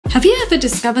ever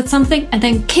discovered something and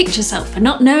then kicked yourself for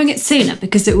not knowing it sooner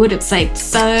because it would have saved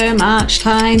so much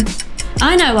time?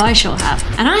 I know I sure have,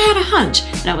 and I had a hunch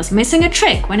that I was missing a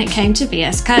trick when it came to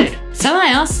VS Code. So I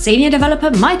asked senior developer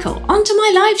Michael onto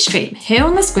my live stream here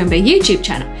on the Squimber YouTube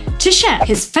channel to share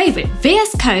his favourite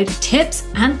VS Code tips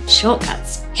and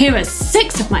shortcuts. Here are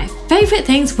 6 of my favourite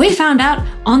things we found out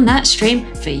on that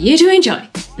stream for you to enjoy.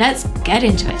 Let's get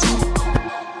into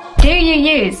it. Do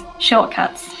you use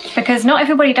shortcuts? Because not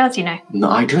everybody does, you know. No,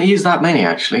 I don't use that many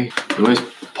actually. The most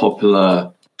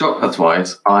popular shortcuts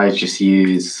wise, I just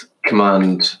use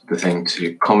command the thing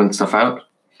to comment stuff out.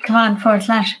 Command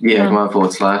 /. Yeah, command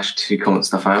 / to comment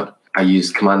stuff out. I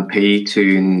use command P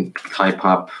to type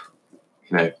up,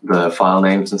 you know, the file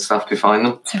names and stuff to find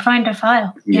them. To find a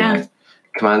file. Yeah.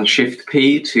 Command Shift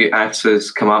P to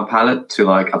access command palette to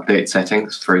like update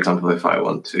settings. For example, if I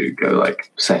want to go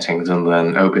like settings and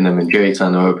then open them in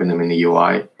JSON or open them in the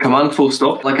UI. Command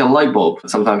 /, like a light bulb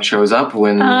sometimes shows up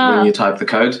when you type the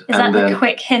code. Is that the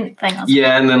quick hint thing?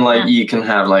 Yeah, and then like you can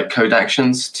have like code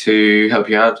actions to help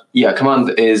you out. Yeah,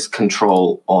 command is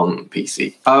control on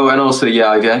PC. Oh, and also, yeah,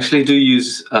 I actually do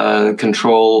use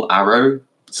control arrow.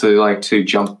 So like to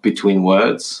jump between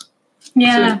words.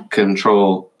 Yeah. So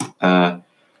control.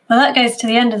 Well, that goes to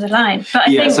the end of the line. But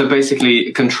I think so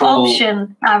basically control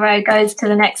option arrow goes to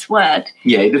the next word.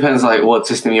 Yeah, it depends like what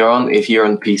system you're on. If you're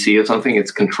on PC or something,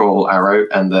 it's control arrow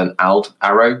and then alt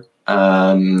arrow.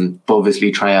 But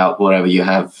obviously try out whatever you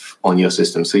have on your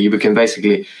system. So you can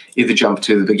basically either jump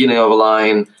to the beginning of a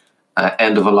line,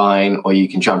 end of a line, or you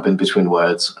can jump in between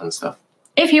words and stuff.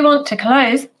 If you want to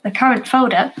close the current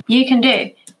folder, you can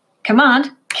do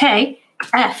Command K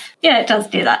F. Yeah, it does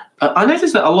do that. I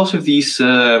noticed that a lot of these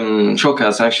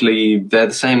shortcuts actually, they're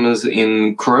the same as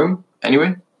in Chrome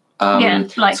anyway. Yeah,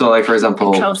 like, so like for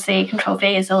example, Control C, Control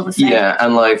V is all the same. Yeah,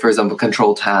 and like for example,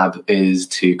 Control Tab is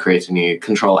to create a new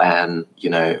Control N,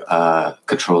 you know,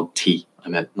 Control T, I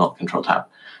meant not Control Tab.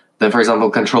 Then for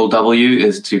example, Control W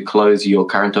is to close your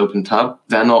current open tab.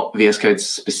 They're not VS Code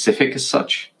specific as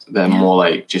such. They're more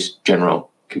like just general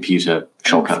computer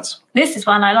shortcuts. This is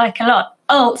one I like a lot.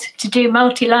 Alt to do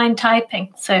multi-line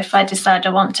typing. So if I decide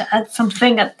I want to add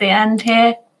something at the end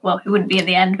here, well, it wouldn't be at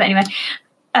the end, but anyway,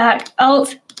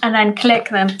 Alt and then click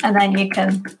them, and then you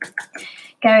can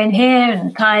go in here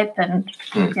and type and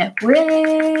yeah,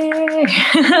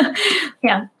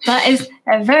 yeah, that is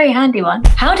a very handy one.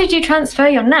 How did you transfer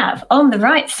your nav on the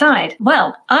right side?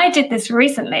 Well, I did this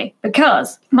recently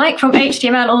because Mike from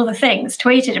HTML All the Things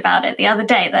tweeted about it the other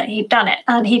day that he'd done it,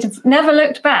 and he'd never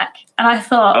looked back. And I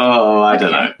thought, oh, I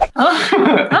don't know.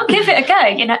 I'll give it a go,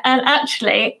 you know. And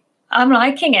actually, I'm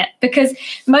liking it because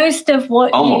most of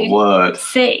what you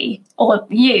see or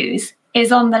use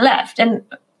is on the left. And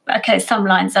okay, some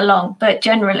lines are long, but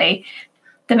generally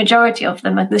the majority of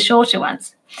them are the shorter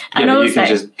ones. And yeah, also, you can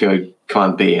just go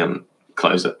Command B and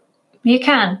close it. You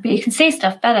can, but you can see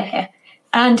stuff better here.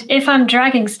 And if I'm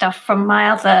dragging stuff from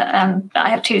my other, I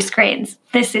have 2 screens,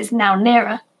 this is now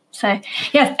nearer. So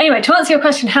yes, anyway, to answer your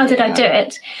question, how did I do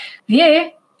it?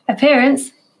 View,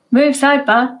 appearance, move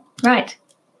sidebar, right.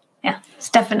 Yeah, it's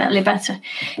definitely better.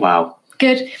 Wow.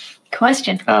 Good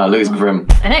question. Looks grim.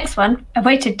 The next one, a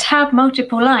way to tab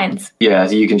multiple lines. Yeah,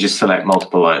 so you can just select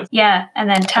multiple lines. Yeah, and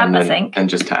then tab, I think. And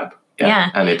just tab. Yeah.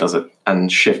 And it does it.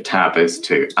 And Shift Tab is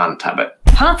to untab it.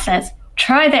 Path says,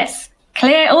 try this.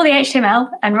 Clear all the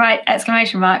HTML and write !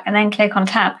 And then click on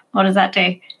tab. What does that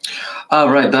do?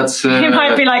 Oh, right, that's... it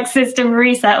might be like system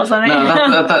reset or something.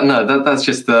 No, that's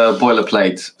just the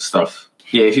boilerplate stuff.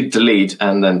 Yeah, if you delete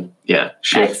and then, yeah,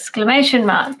 Shift. !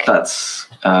 That's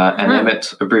an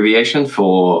emit abbreviation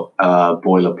for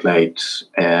boilerplate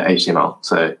HTML.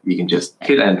 So you can just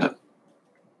hit enter.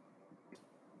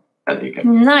 And there you go.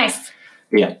 Nice.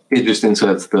 Yeah, it just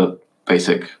inserts the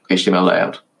basic HTML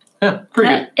layout. Yeah, pretty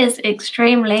good. That is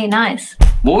extremely nice.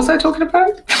 What was I talking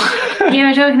about? You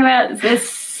were talking about this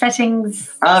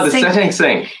settings. The settings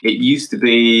sync. It used to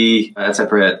be a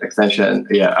separate extension.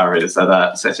 Yeah, I already said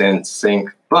that. Settings sync.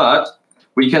 But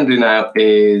what you can do now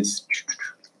is,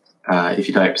 if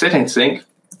you type settings sync,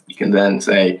 you can then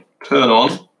say turn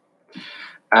on.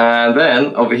 And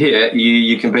then over here,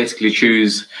 you can basically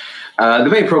choose. The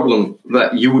main problem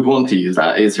that you would want to use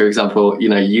that is, for example, you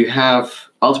know, you have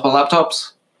multiple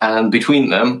laptops. And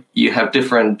between them, you have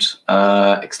different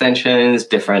extensions,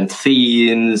 different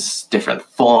themes, different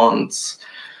fonts.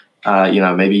 You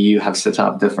know, maybe you have set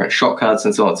up different shortcuts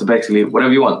and so on. So basically,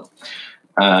 whatever you want.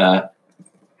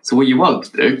 So what you want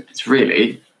to do is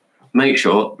really make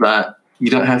sure that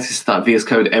you don't have to start VS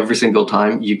Code every single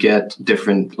time you get a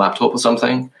different laptop or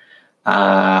something.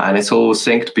 And it's all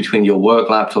synced between your work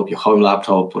laptop, your home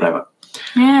laptop, whatever.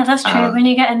 Yeah, that's true. When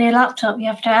you get a new laptop, you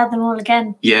have to add them all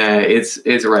again. Yeah, it's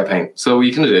a right pain. So what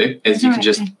you can do is you can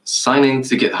just sign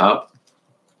into GitHub.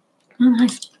 Oh,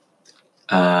 nice.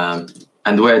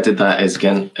 And the way I did that is,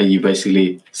 again, you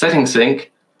basically settings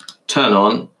sync, turn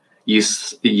on, you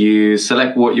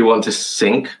select what you want to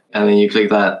sync, and then you click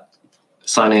that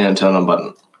sign in and turn on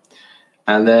button.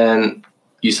 And then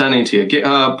you sign into your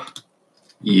GitHub,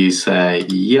 you say,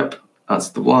 yep, that's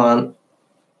the one.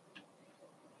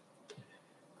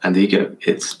 And there you go,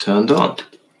 it's turned on.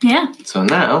 Yeah. So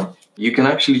now you can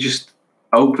actually just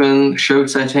open show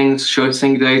settings, show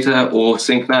sync data, or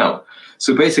sync now.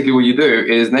 So basically what you do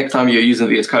is next time you're using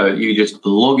VS Code, you just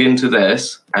log into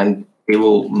this and it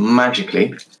will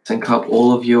magically sync up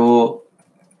all of your,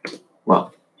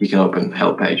 well, you can open the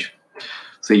help page.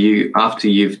 So after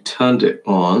you've turned it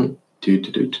on, you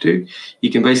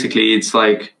can basically, it's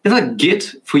like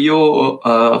Git for your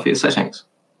settings.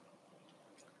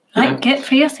 Like Git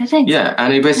for your settings. Yeah,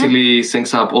 and it basically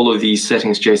syncs up all of these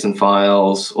settings JSON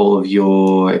files, all of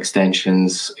your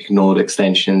extensions, ignored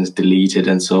extensions, deleted,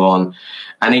 and so on.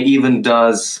 And it even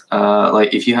does,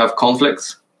 like if you have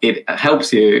conflicts, it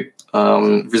helps you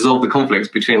resolve the conflicts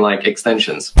between like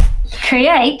extensions.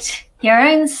 Create your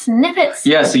own snippets.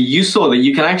 Yeah, so you saw that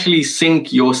you can actually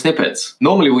sync your snippets.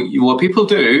 Normally what people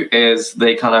do is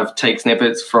they kind of take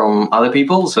snippets from other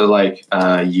people. So like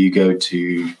you go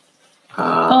to...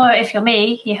 or if you're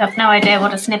me, you have no idea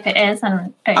what a snippet is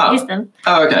and don't use them.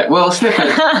 Oh, okay. Well, snippet,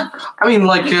 I mean,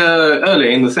 like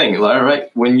earlier in the thing, right?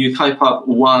 When you type up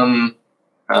one,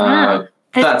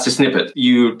 that's a snippet.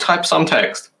 You type some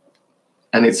text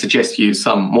and it suggests you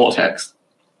some more text.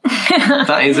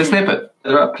 That is a snippet.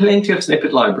 There are plenty of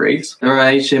snippet libraries. There are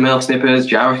HTML snippets,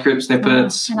 JavaScript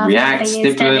snippets, React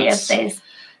snippets,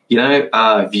 you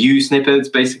know, Vue snippets.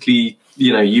 Basically,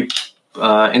 you know, you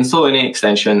install any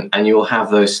extension and you'll have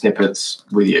those snippets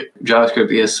with you. JavaScript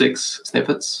ES6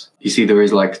 snippets. You see there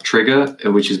is like trigger,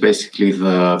 which is basically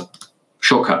the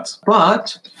shortcuts.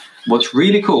 But what's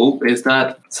really cool is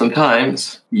that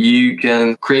sometimes you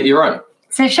can create your own.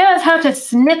 So show us how to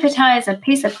snippetize a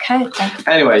piece of code then.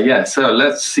 Anyway, yeah, so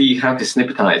let's see how to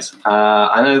snippetize.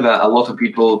 I know that a lot of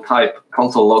people type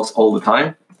console logs all the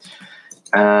time.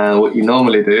 And what you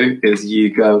normally do is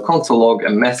you go console log a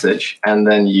message and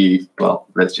then you, well,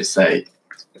 let's just say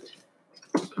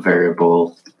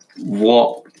variable,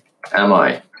 what am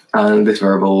I? And this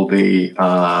variable will be,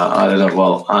 I don't know,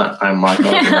 well, I might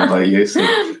not remember you, so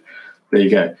there you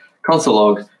go. Console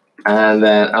log, and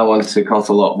then I want to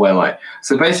console log, where am I?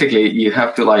 So basically you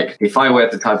have to like, if I were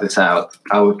to type this out,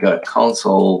 I would go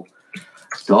console.log,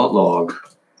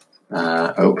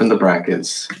 open the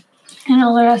brackets, and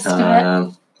all the rest of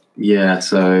it. Yeah,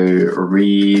 so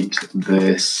read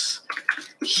this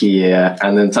here,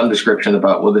 and then some description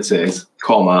about what this is,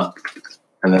 comma,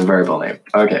 and then variable name.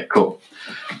 Okay, cool.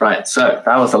 Right, so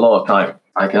that was a lot of time.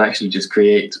 I can actually just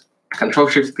create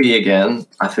Control-Shift-P again.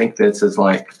 I think this is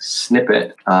like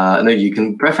snippet. No, you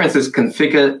can preferences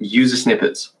configure user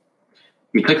snippets.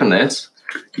 You click on this,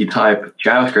 you type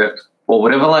JavaScript, or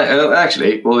whatever,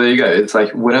 actually, well, there you go. It's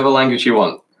like whatever language you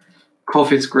want.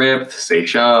 CoffeeScript, C#,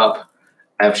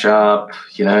 F#,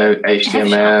 you know,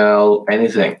 HTML,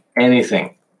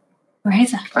 anything.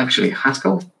 Razor. Actually,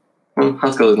 Haskell?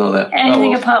 Haskell is not there.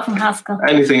 Anything apart from Haskell.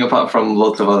 Anything apart from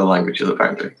lots of other languages,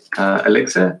 apparently.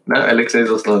 Elixir? No, Elixir is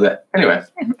also not there. Anyway,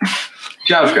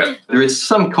 JavaScript. There is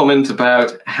some comment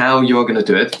about how you're going to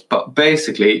do it, but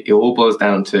basically it all boils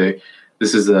down to,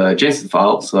 this is a JSON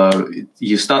file, so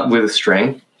you start with a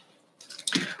string,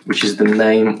 which is the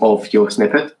name of your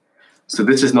snippet. So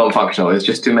this is non-functional. It's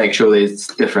just to make sure that it's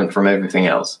different from everything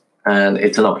else. And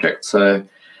it's an object. So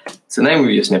it's the name of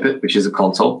your snippet, which is a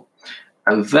console.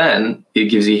 And then it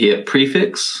gives you here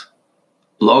prefix,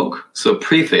 log. So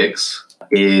prefix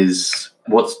is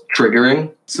what's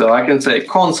triggering. So I can say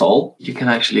console. You can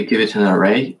actually give it an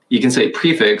array. You can say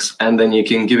prefix, and then you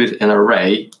can give it an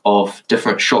array of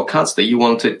different shortcuts that you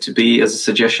want it to be as a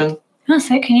suggestion. Oh,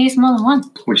 so it can use more than one.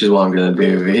 Which is what I'm going to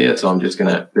do over here. So I'm just going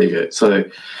to, there you go. So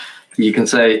you can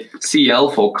say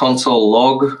CL for console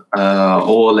log,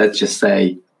 or let's just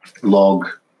say log,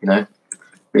 you know.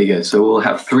 There you go. So we'll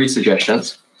have 3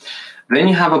 suggestions. Then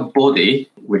you have a body,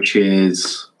 which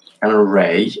is an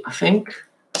array, I think.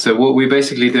 So what we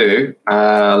basically do,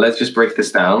 let's just break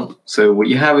this down. So what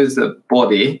you have is the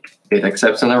body. It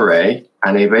accepts an array,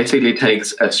 and it basically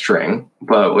takes a string,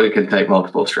 but it can take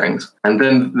multiple strings. And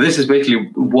then this is basically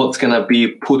what's going to be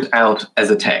put out as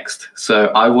a text. So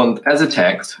I want as a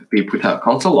text be put out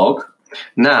console log.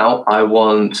 Now I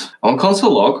want on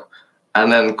console log,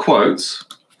 and then quotes.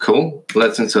 Cool.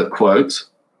 Let's insert quotes.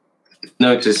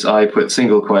 notice I put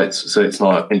single quotes so it's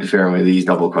not interfering with these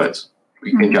double quotes.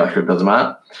 In JavaScript, doesn't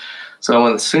matter. So I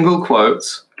want single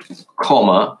quotes,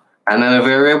 comma, and then a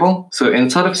variable. So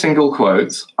inside of single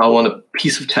quotes, I want a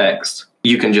piece of text.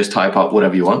 You can just type up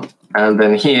whatever you want. And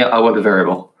then here, I want a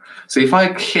variable. So if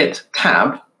I hit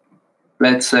tab,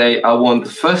 let's say I want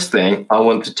the first thing, I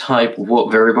want to type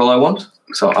what variable I want.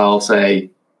 So I'll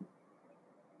say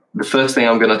the first thing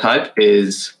I'm going to type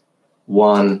is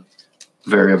one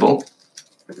variable.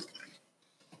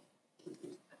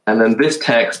 And then this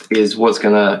text is what's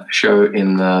going to show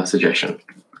in the suggestion.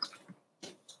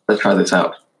 Let's try this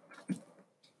out.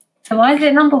 So why is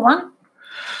it number 1?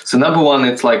 So number 1,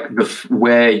 it's like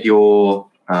where your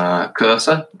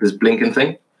cursor, this blinking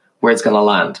thing, where it's going to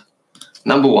land.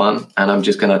 Number 1, and I'm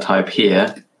just going to type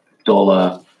here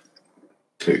 $2,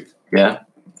 yeah,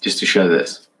 just to show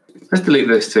this. Let's delete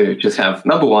this too, just have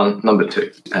number 1, number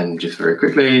 2. And just very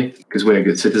quickly, because we're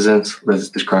good citizens, let's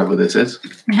describe what this is.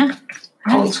 Yeah.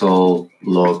 Console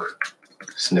log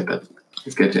snippet.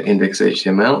 Let's go to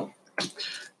index.html.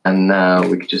 And now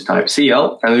we can just type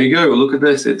CL. And there you go, look at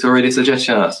this, it's already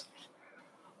suggesting us.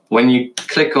 When you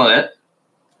click on it,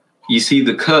 you see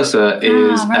the cursor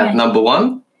is at number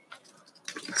 1.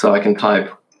 So I can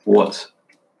type, what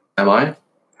am I?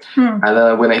 And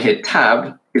then when I hit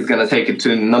tab, it's going to take it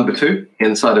to number 2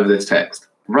 inside of this text.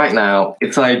 Right now,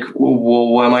 it's like,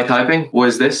 what am I typing? What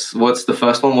is this? What's the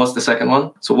first one? What's the second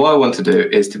one? So what I want to do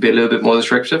is to be a little bit more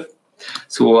descriptive.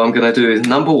 So what I'm going to do is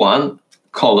number 1,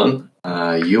 colon,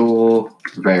 your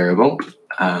variable.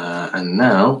 And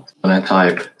now when I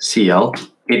type CL,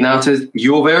 it now says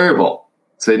your variable.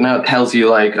 So it now tells you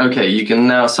like, okay, you can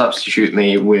now substitute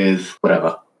me with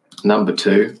whatever. Number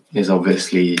 2 is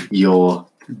obviously your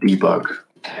debug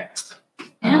text.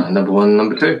 Yeah. Number 1,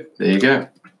 number 2. There you go.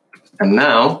 And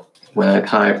now when I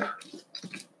type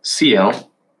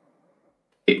CL,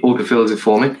 it autofills it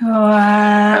for me. And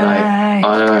I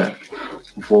don't know.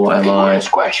 What am I?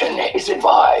 Discretion is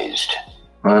advised.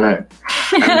 I don't know.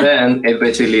 And then it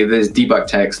basically, this debug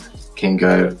text can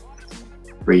go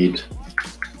read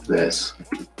this.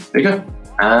 There you go.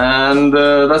 And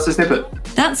that's the snippet.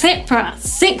 That's it for our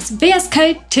 6 VS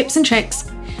Code tips and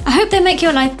tricks. I hope they make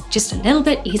your life just a little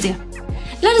bit easier.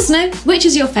 Let us know which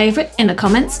is your favourite in the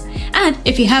comments, and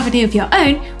if you have any of your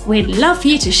own, we'd love for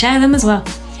you to share them as well.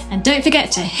 And don't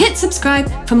forget to hit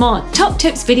subscribe for more top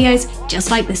tips videos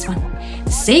just like this one.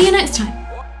 See you next time.